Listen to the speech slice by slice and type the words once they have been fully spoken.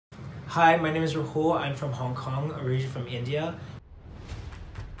Hi, my name is Rahul. I'm from Hong Kong, originally from India.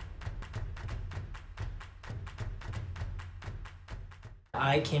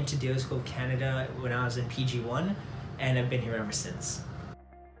 I came to Daily School of Canada when I was in PG1, and I've been here ever since.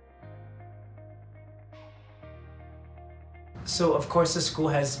 So of course the school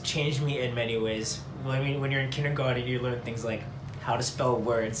has changed me in many ways. I mean, when you're in kindergarten, you learn things like how to spell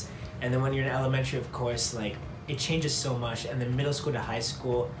words, and then when you're in elementary, of course, like it changes so much. And then middle school to high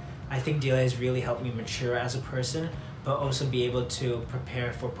school, I think DLA has really helped me mature as a person, but also be able to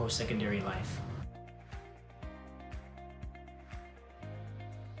prepare for post-secondary life.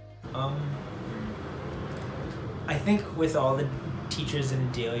 I think with all the teachers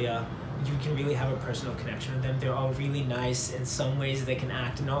in Delia, you can really have a personal connection with them. They're all really nice. In some ways they can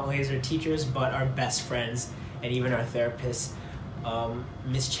act not only as our teachers, but our best friends and even our therapists.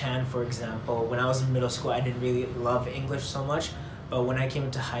 Miss Chan, for example, when I was in middle school, I didn't really love English so much, but when I came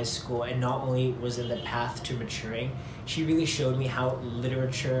into high school and not only was in the path to maturing, she really showed me how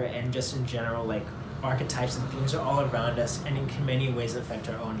literature and just in general, like archetypes and themes are all around us and in many ways affect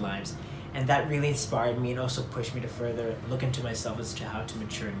our own lives. And that really inspired me and also pushed me to further look into myself as to how to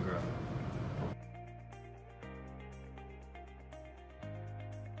mature and grow.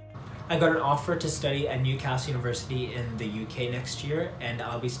 I got an offer to study at Newcastle University in the UK next year, and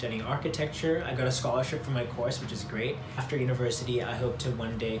I'll be studying architecture. I got a scholarship for my course, which is great. After university, I hope to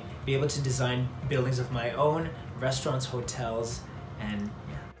one day be able to design buildings of my own, restaurants, hotels, and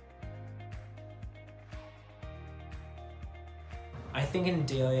yeah. I think in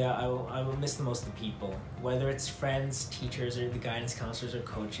Delia, I will miss the most the people. Whether it's friends, teachers, or the guidance counselors or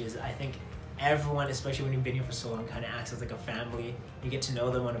coaches, I think everyone, especially when you've been here for so long, kind of acts as like a family. You get to know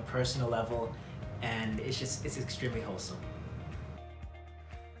them on a personal level, and it's extremely wholesome.